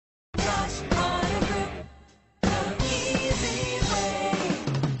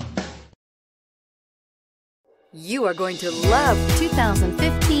You are going to love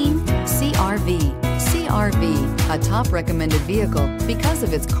 2015 CR-V. CR-V, a top recommended vehicle because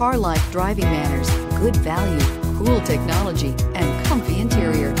of its car-like driving manners, good value, cool technology, and comfy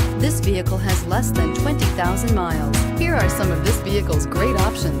interior. This vehicle has less than 20,000 miles. Here are some of this vehicle's great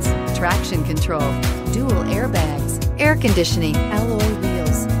options: traction control, dual airbags, air conditioning, alloy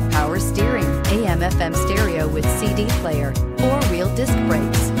wheels, power steering, AM/FM stereo with CD player, four-wheel disc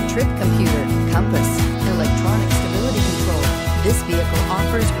brakes, trip computer, compass, electronic stability control. This vehicle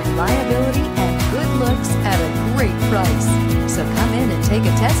offers reliability and good looks at a great price. So come in and take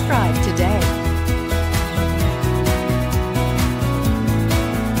a test drive today.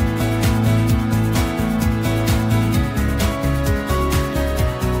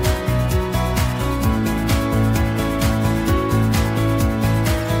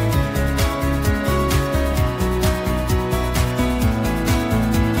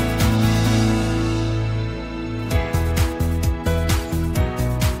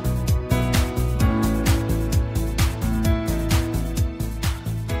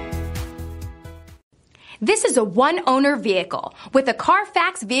 This is a one-owner vehicle with a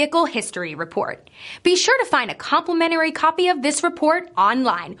Carfax Vehicle History Report. Be sure to find a complimentary copy of this report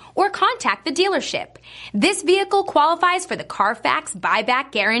online or contact the dealership. This vehicle qualifies for the Carfax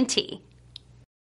Buyback Guarantee.